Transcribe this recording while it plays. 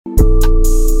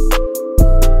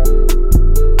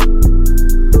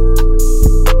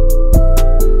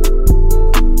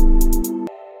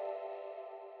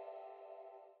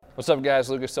What's up, guys?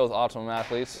 Lucas still with Optimum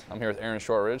Athletes. I'm here with Aaron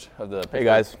Shortridge of the Hey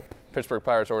guys, Pittsburgh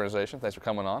Pirates organization. Thanks for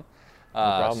coming on. no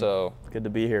problem. So, Good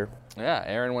to be here. yeah,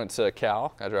 Aaron went to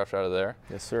Cal, got drafted out of there.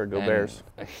 Yes, sir. Go And Bears.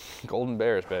 Golden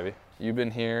Bears, baby. You've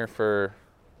been here for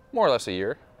more or less a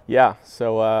year. Yeah.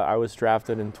 So I was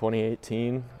drafted in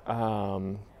 2018.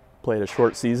 Played a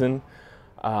short season,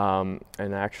 and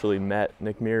actually met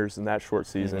Nick Mears in that short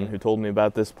season, who told me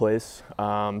about this place.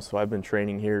 So I've been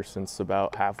training here since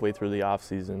about halfway through the off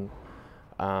season,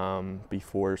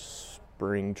 before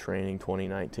spring training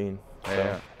 2019. So,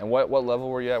 Yeah. And what level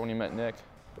were you at when you met Nick?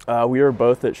 we were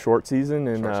both at short season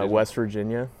in Short season. West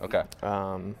Virginia, Okay.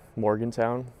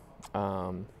 Morgantown,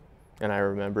 and I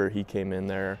remember he came in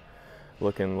there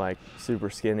looking like super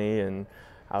skinny, and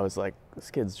I was like, this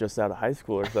kid's just out of high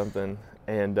school or something.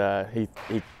 And he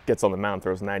gets on the mound,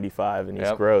 throws 95, and he's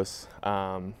Yep. gross.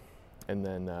 And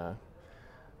then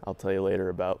I'll tell you later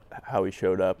about how he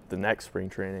showed up the next spring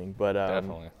training. But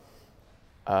Definitely.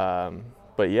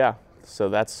 but yeah, so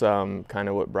that's kind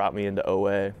of what brought me into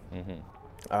OA,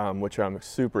 which I'm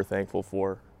super thankful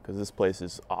for, because this place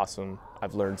is awesome.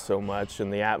 I've learned so much,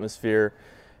 and the atmosphere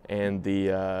and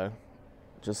the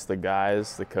just the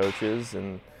guys, the coaches,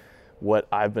 and what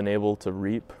I've been able to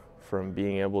reap from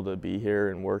being able to be here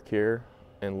and work here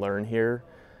and learn here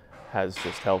has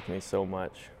just helped me so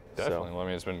much. Definitely. So, Well, I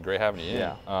mean, it's been great having you in.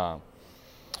 Yeah.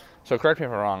 So correct me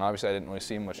if I'm wrong. Obviously, I didn't really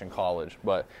see much in college,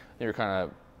 but you were kind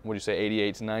of, what do you say,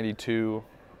 88 to 92,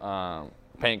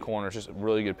 paint corners, just a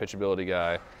really good pitchability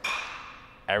guy.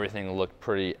 Everything looked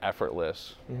pretty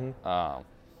effortless, and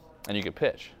you could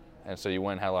pitch. And so you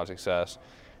went and had a lot of success.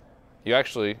 You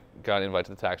actually got an invite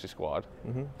to the taxi squad.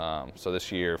 So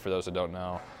this year, for those that don't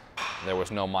know, there was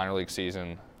no minor league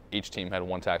season. Each team had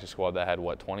one taxi squad that had,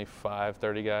 what, 25,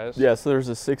 30 guys? yeah, so there's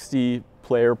a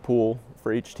 60-player pool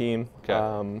for each team.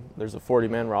 Okay. There's a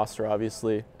 40-man roster,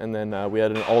 obviously, and then we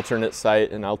had an alternate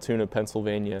site in Altoona,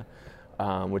 Pennsylvania,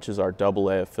 which is our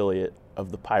AA affiliate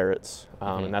of the Pirates,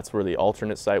 and that's where the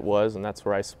alternate site was, and that's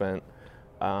where I spent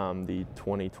the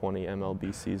 2020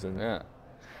 MLB season. Yeah.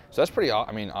 So that's pretty,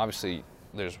 I mean, obviously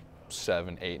there's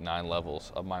 7, 8, 9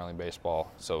 levels of minor league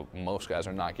baseball, so most guys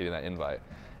are not getting that invite.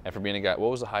 And for being a guy,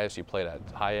 what was the highest you played at?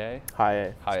 High A? High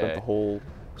A. High Spent A. the whole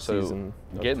So season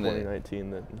of getting the-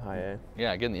 2019 in High A.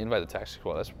 Yeah, getting the invite to the taxi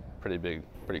squad, that's pretty big,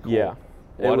 pretty cool. Yeah,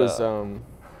 What, it was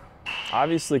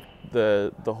obviously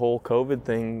the whole COVID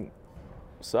thing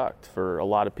sucked for a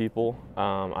lot of people.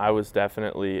 I was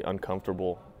definitely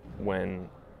uncomfortable when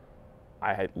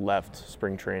I had left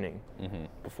spring training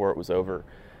before it was over,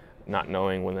 not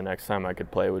knowing when the next time I could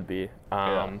play would be.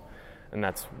 And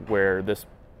that's where this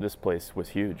place was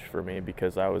huge for me,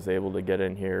 because I was able to get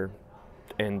in here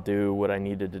and do what I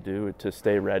needed to do to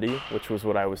stay ready, which was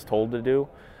what I was told to do.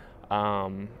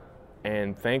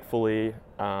 And thankfully,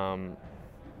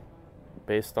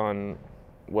 based on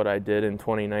what I did in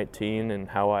 2019 and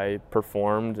how I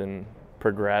performed and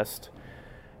progressed,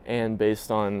 and based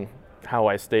on how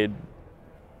I stayed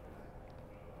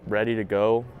ready to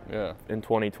go in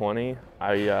 2020,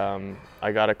 I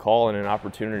got a call and an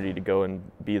opportunity to go and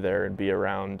be there and be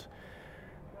around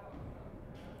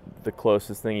the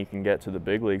closest thing you can get to the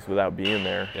big leagues without being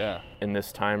there in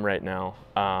this time right now.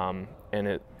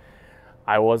 And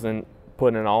I wasn't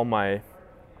putting in all my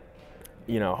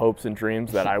hopes and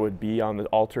dreams that I would be on the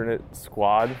alternate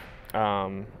squad.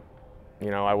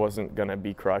 I wasn't gonna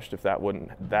be crushed if that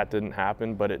didn't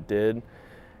happen, but it did.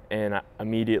 And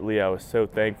immediately I was so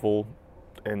thankful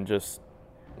and just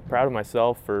proud of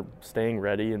myself for staying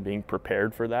ready and being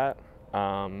prepared for that.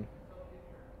 And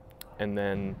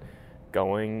then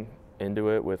going into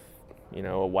it with,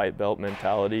 a white belt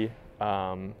mentality.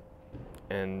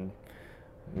 And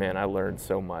man, I learned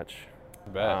so much.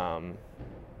 And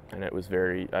it was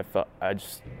I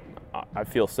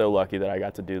feel so lucky that I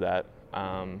got to do that.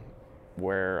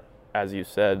 Where, as you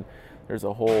said, there's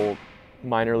a whole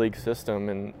minor league system,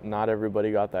 and not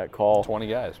everybody got that call. 20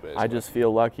 guys, basically. I just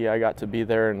feel lucky I got to be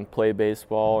there and play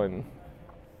baseball and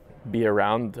be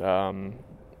around those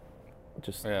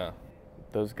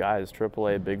guys,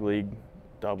 AAA, big league,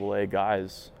 AA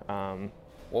guys.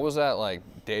 What was that like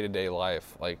day-to-day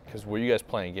life? Like, because were you guys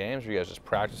playing games? Were you guys just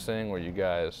practicing? Were you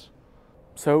guys...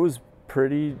 So it was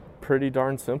pretty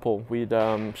darn simple. We'd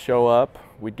show up,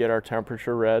 we'd get our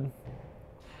temperature read,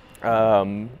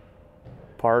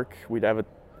 park, we'd have a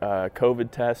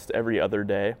COVID test every other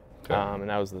day, and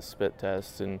that was the spit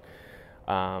test, and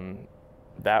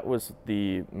that was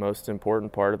the most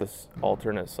important part of this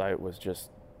alternate site, was just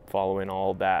following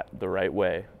all that the right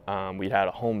way. We had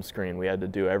a home screen we had to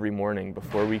do every morning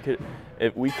before we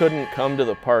couldn't come to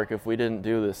the park if we didn't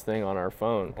do this thing on our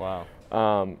phone. Wow.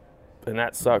 and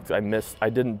that sucked. I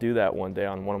didn't do that one day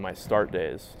on one of my start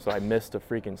days, so I missed a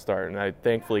freaking start, and I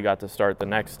thankfully got to start the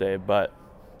next day, but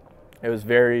it was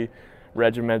very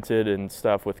regimented and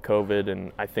stuff with COVID,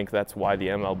 and I think that's why the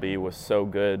MLB was so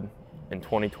good in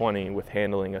 2020 with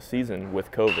handling a season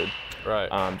with COVID.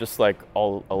 Right. Just like a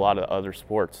lot of other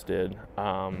sports did.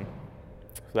 So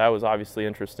that was obviously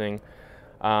interesting.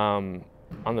 On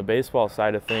the baseball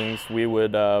side of things, we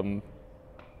would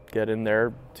get in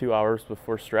there 2 hours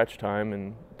before stretch time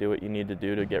and do what you need to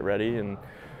do to get ready and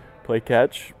play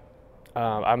catch.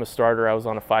 I'm a starter. I was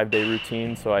on a 5-day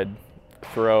routine, so I'd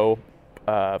throw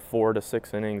 4 to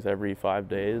 6 innings every 5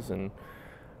 days, and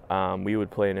we would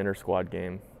play an inter-squad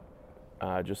game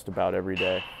just about every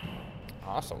day.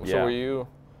 Awesome. Yeah.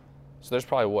 So there's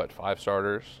probably 5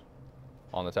 starters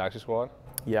on the taxi squad?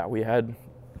 Yeah, we had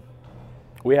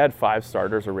 5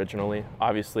 starters originally.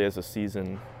 Obviously, as the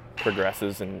season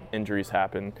progresses and injuries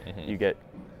happen, you get,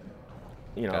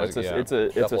 it's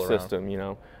a system,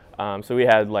 So we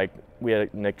had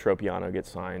Nick Tropiano get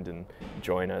signed and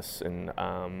join us, and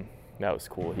that was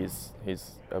cool. He's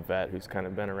a vet who's kind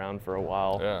of been around for a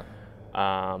while. Yeah.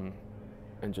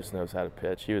 And just knows how to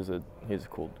pitch. He's a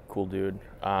cool dude.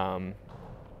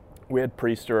 We had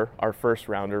Priester, our first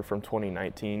rounder from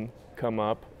 2019, come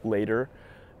up later,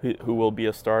 who will be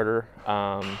a starter.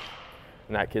 And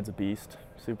that kid's a beast,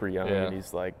 super young, and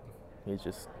he's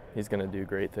gonna do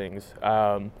great things.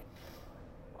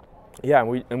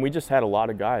 We just had a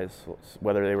lot of guys,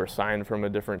 whether they were signed from a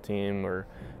different team or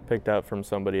picked up from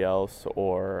somebody else,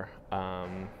 or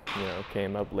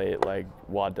came up late, like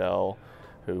Waddell,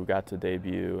 who got to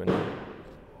debut, and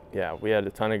we had a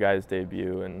ton of guys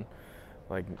debut, and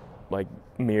like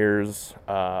Mears,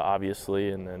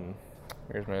 obviously, and then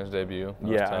Mears debut.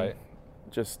 Tight.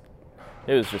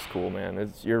 It was just cool,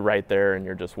 man. You're right there, and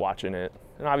you're just watching it,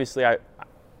 and obviously I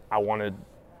want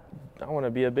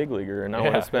to be a big leaguer, and I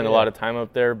want to spend a lot of time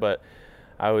up there, but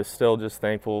I was still just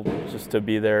thankful just to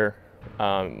be there,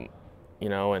 and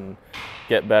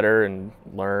get better and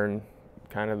learn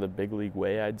kind of the big league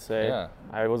way, I'd say. Yeah.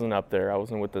 I wasn't up there. I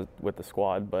wasn't with the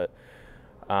squad, but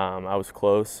I was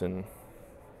close, and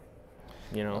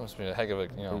that must be a heck of a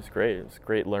it was great. It was a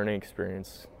great learning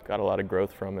experience. Got a lot of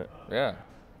growth from it. Yeah,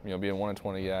 being one of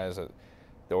 20 guys that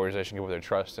the organization can put their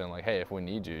trust in, like, hey, if we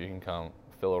need you, you can come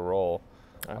fill a role.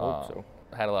 I hope so.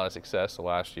 Had a lot of success the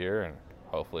last year, and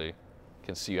hopefully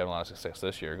can see you having a lot of success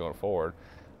this year going forward.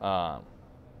 I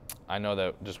know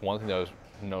that just one thing that was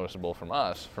noticeable from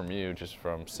you, just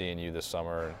from seeing you this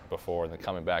summer and before, and then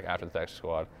coming back after the taxi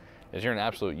squad, is you're an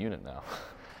absolute unit now.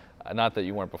 Not that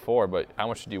you weren't before, but how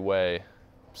much did you weigh,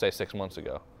 say, 6 months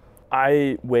ago?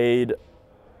 I weighed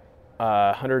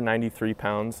 193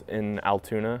 pounds in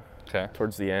Altoona. Okay.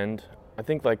 Towards the end. I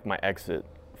think like my exit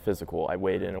physical, I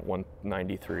weighed in at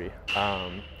 193.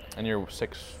 And you're 6'3",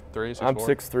 6'4"? I'm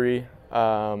 6'3",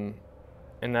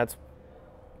 and that's,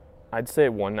 I'd say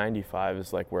 195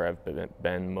 is like where I've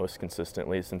been most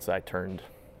consistently since I turned,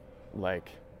 19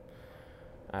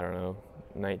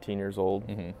 years old.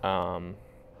 Mm-hmm.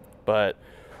 But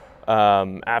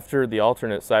after the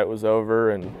alternate site was over,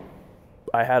 and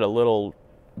I had a little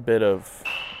bit of,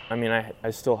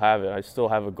 I still have it. I still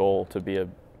have a goal to be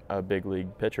a big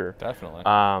league pitcher. Definitely.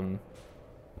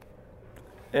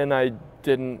 And I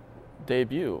didn't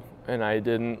debut, and I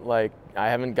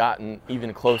haven't gotten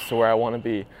even close to where I want to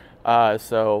be.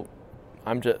 So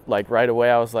I'm just right away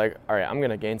I was like, all right, I'm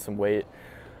going to gain some weight.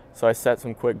 So I set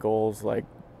some quick goals. I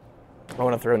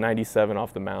want to throw 97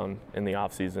 off the mound in the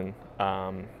off season.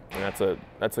 And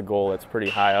that's a goal that's pretty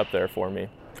high up there for me.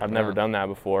 I've never done that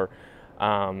before.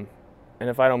 And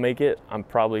if I don't make it, I'm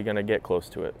probably going to get close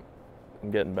to it.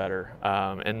 I'm getting better.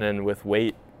 And then with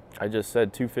weight, I just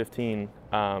said 215,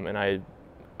 and I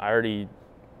already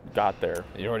got there.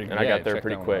 I got there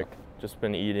pretty quick. Just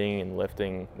been eating and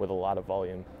lifting with a lot of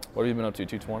volume. What have you been up to,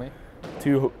 220?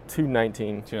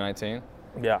 219. 219?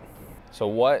 Yeah.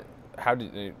 So how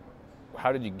did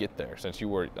you get there, since you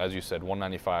were, as you said,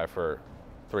 195 for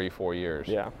 3-4 years?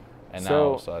 Yeah. And now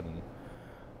all of a sudden?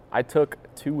 I took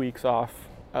 2 weeks off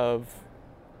of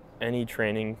any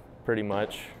training pretty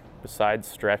much, besides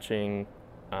stretching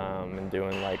and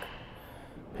doing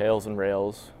pails and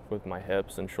rails with my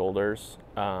hips and shoulders.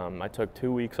 I took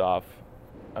 2 weeks off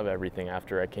of everything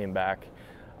after I came back,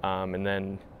 and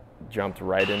then jumped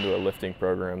right into a lifting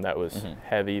program that was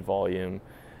heavy volume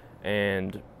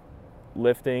and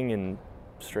lifting, and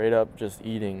straight up just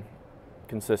eating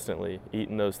consistently,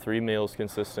 eating those 3 meals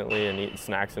consistently and eating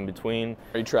snacks in between.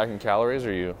 Are you tracking calories, or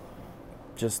are you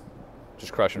just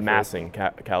crushing massing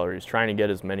calories, trying to get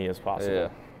as many as possible?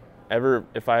 Yeah.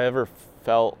 If I ever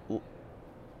felt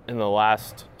in the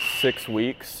last 6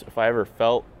 weeks, if I ever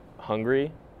felt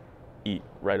hungry, eat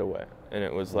right away. And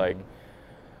it was like,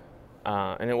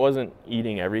 and it wasn't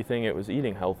eating everything, it was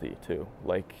eating healthy too.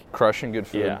 Like crushing good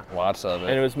food, yeah. Lots of it.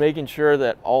 And it was making sure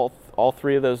that all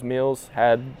 3 of those meals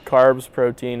had carbs,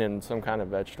 protein, and some kind of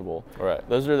vegetable. Right.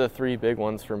 Those are the 3 big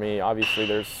ones for me. Obviously,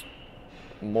 there's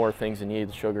more things you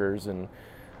need, sugars and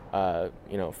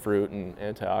fruit and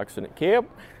antioxidant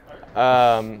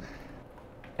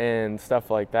and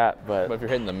stuff like that. But if you're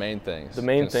hitting the main things,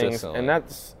 and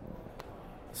that's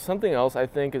something else I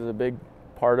think is a big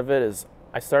part of it is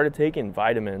I started taking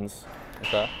vitamins,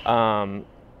 okay.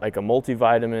 Like a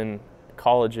multivitamin,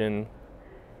 collagen,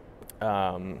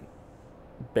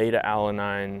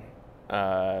 beta-alanine,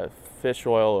 fish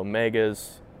oil,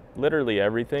 omegas, literally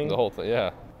everything. The whole thing,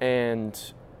 yeah. And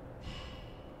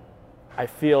I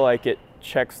feel like it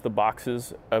checks the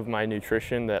boxes of my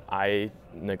nutrition that I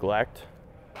neglect.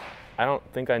 I don't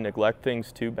think I neglect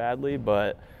things too badly,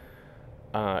 but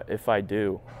if I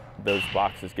do, those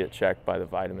boxes get checked by the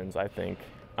vitamins, I think.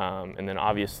 And then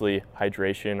obviously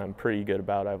hydration, I'm pretty good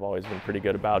about. I've always been pretty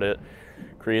good about it.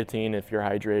 Creatine, if you're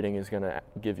hydrating, is going to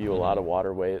give you a lot of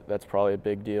water weight. That's probably a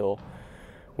big deal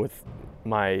with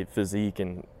my physique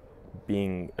and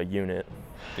being a unit.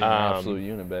 Being an absolute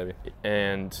unit, baby.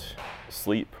 And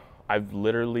sleep. I've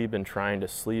literally been trying to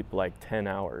sleep like 10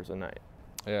 hours a night.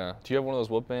 Yeah. Do you have one of those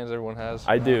whoop bands everyone has?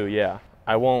 I do, yeah.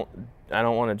 I don't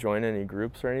want to join any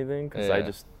groups or anything because I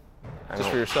just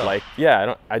for yourself.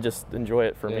 I just enjoy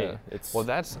it for me. It's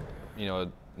that's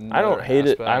I don't hate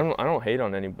it. I don't hate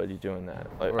on anybody doing that.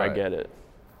 Like right. I get it.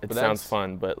 It sounds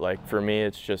fun, but like for me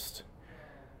it's just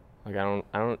like I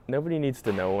don't nobody needs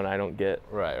to know when I don't get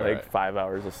 5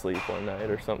 hours of sleep one night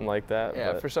or something like that.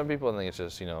 Yeah, for some people I think it's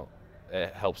just,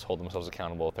 it helps hold themselves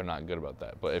accountable if they're not good about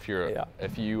that. But if you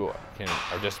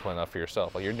are disciplined enough for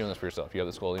yourself, like you're doing this for yourself, you have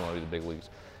this goal, you want to do the big leagues,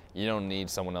 you don't need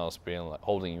someone else being like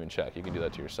holding you in check. You can do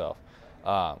that to yourself.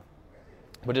 But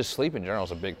just sleep in general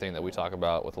is a big thing that we talk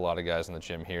about with a lot of guys in the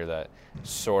gym here that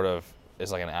sort of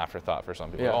is like an afterthought for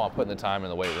some people. Yeah. Like, I'm putting the time in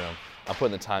the weight room. I'm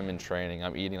putting the time in training.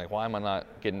 I'm eating. Like, why am I not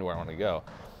getting to where I want to go?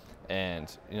 And,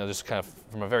 just kind of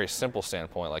from a very simple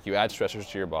standpoint, like you add stressors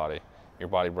to your body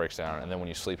breaks down, and then when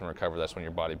you sleep and recover, that's when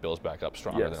your body builds back up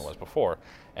stronger than it was before.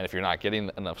 And if you're not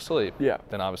getting enough sleep,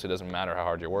 then obviously it doesn't matter how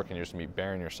hard you're working, you're just going to be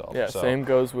bearing yourself. Yeah, same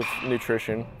goes with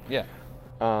nutrition. Yeah.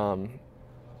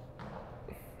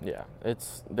 Yeah,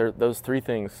 it's those 3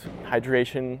 things: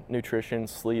 hydration, nutrition,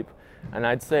 sleep. And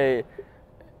I'd say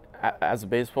as a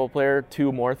baseball player,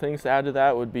 2 more things to add to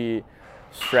that would be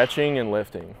stretching and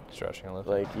lifting.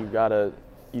 Like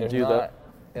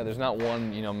there's not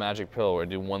one, magic pill where you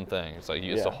do one thing. It's like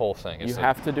it's the whole thing. It's you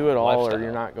have to do it all lifestyle. Or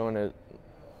you're not going to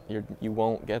you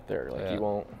won't get there. Like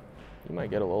you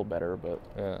might get a little better, but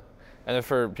yeah. And then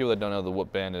for people that don't know, the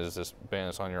Whoop band is this band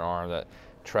that's on your arm that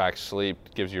tracks sleep,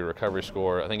 gives you a recovery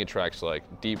score. I think it tracks like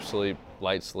deep sleep,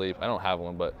 light sleep. I don't have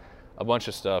one, but a bunch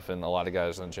of stuff, and a lot of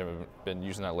guys in the gym have been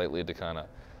using that lately to kind of,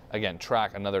 again,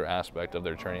 track another aspect of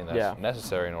their training that's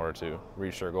necessary in order to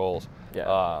reach their goals.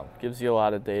 Yeah, gives you a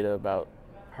lot of data about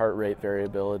heart rate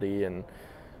variability and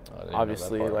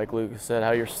obviously, like Lucas said,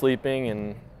 how you're sleeping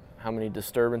and how many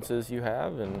disturbances you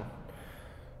have, and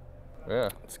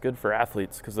it's good for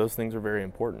athletes because those things are very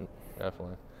important.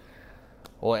 Definitely.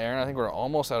 Well, Aaron, I think we're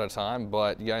almost out of time,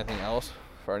 but you got anything else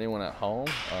for anyone at home?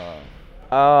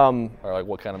 Or like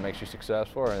what kind of makes you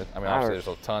successful? I mean, obviously there's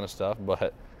a ton of stuff,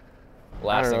 but lasting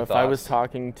I don't know, thoughts. If I was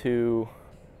talking to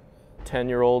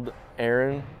 10-year-old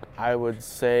Aaron, I would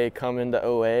say come into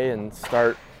OA and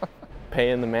start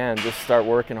paying the man. Just start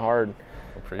working hard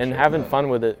and having fun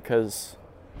with it, because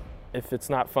if it's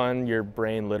not fun, your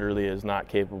brain literally is not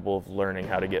capable of learning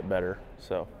how to get better.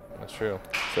 So that's true.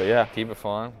 So yeah, keep it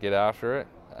fun, get after it,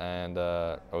 and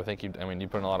I think you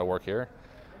put in a lot of work here.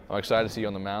 I'm excited to see you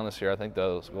on the mound this year. I think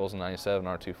those goals in 97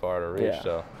 aren't too far to reach. Yeah,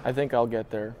 so I think I'll get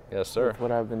there. Yes, sir. With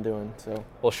what I've been doing. So.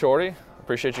 Well, Shorty,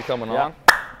 appreciate you coming on.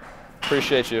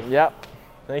 Appreciate you. Yep.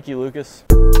 Thank you, Lucas.